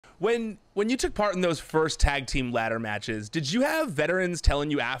When you took part in those first tag team ladder matches, did you have veterans telling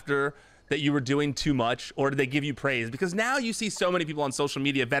you after that you were doing too much, or did they give you praise? Because now you see so many people on social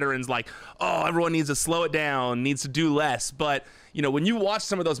media, veterans like, oh, everyone needs to slow it down, needs to do less. But you know, when you watch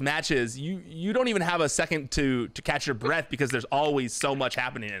some of those matches, you don't even have a second to catch your breath because there's always so much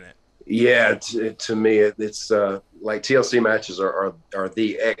happening in it. Yeah, to me, it's like TLC matches are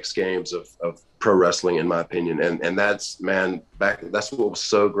the X Games of pro wrestling, in my opinion. And that's, man, that's what was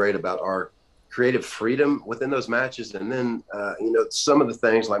so great about our creative freedom within those matches. And then, you know, some of the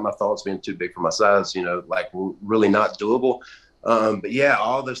things like my thoughts being too big for my size, you know, like really not doable. But yeah,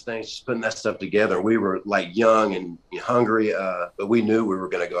 all those things, just putting that stuff together. We were like young and hungry, but we knew we were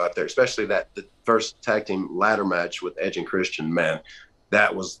going to go out there, especially the first tag team ladder match with Edge and Christian, man.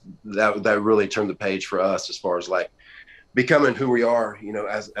 That really turned the page for us as far as like becoming who we are, you know,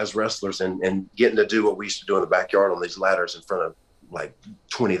 as wrestlers and getting to do what we used to do in the backyard on these ladders in front of like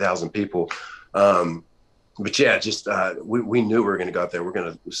 20,000 people. But yeah, just we knew we were going to go out there. We're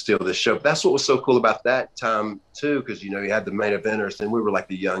going to steal this show. But that's what was so cool about that time too, because, you know, you had the main eventers and we were like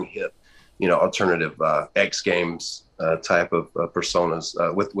the young hip, you know, alternative X Games type of personas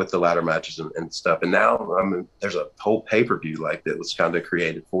with the ladder matches and stuff. And now, I mean, there's a whole pay-per-view like that was kind of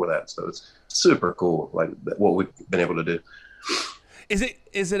created for that. So it's super cool, like what we've been able to do.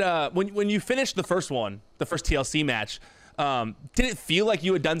 Is it when you finished the first TLC match, did it feel like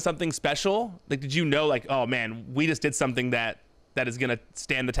you had done something special? Like, did you know, like, oh man, we just did something that is going to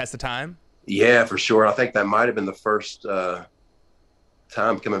stand the test of time? Yeah, for sure. I think that might have been the first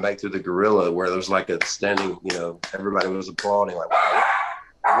time coming back through the gorilla where there was like a standing, you know, everybody was applauding like,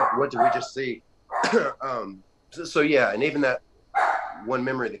 wow, what did we just see? So yeah, and even that one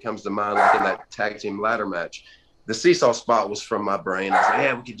memory that comes to mind, like in that tag team ladder match, the seesaw spot was from my brain. I was like,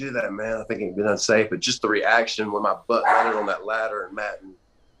 yeah, we could do that, man. I think it'd been unsafe, but just the reaction when my butt landed on that ladder and Matt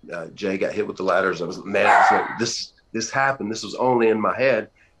and Jay got hit with the ladders, I was, man, I was like, this happened. This was only in my head,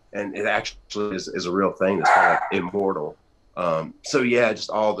 and it actually is a real thing that's kind of immortal. So yeah,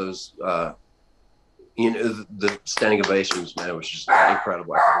 just all those, you know, the standing ovations, man, it was just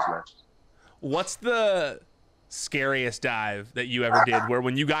incredible after those matches. What's the scariest dive that you ever did, where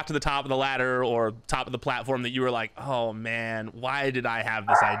when you got to the top of the ladder or top of the platform that you were like, oh man, why did I have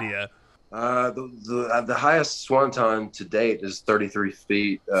this idea? The highest swanton to date is 33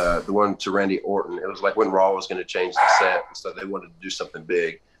 feet. The one to Randy Orton, it was like when Raw was going to change the set, so they wanted to do something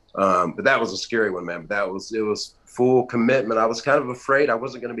big. But that was a scary one, man. But it was full commitment. I was kind of afraid I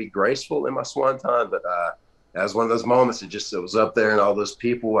wasn't going to be graceful in my swanton, but that was one of those moments. It was up there, and all those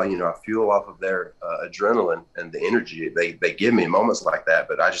people, you know, I fuel off of their adrenaline and the energy they give me in moments like that.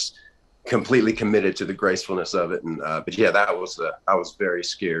 But I just completely committed to the gracefulness of it. And but yeah, I was very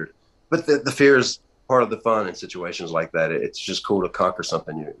scared. But the fear is part of the fun in situations like that. It's just cool to conquer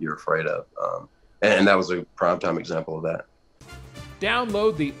something you're afraid of. And that was a primetime example of that.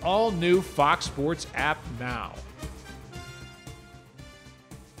 Download the all-new Fox Sports app now.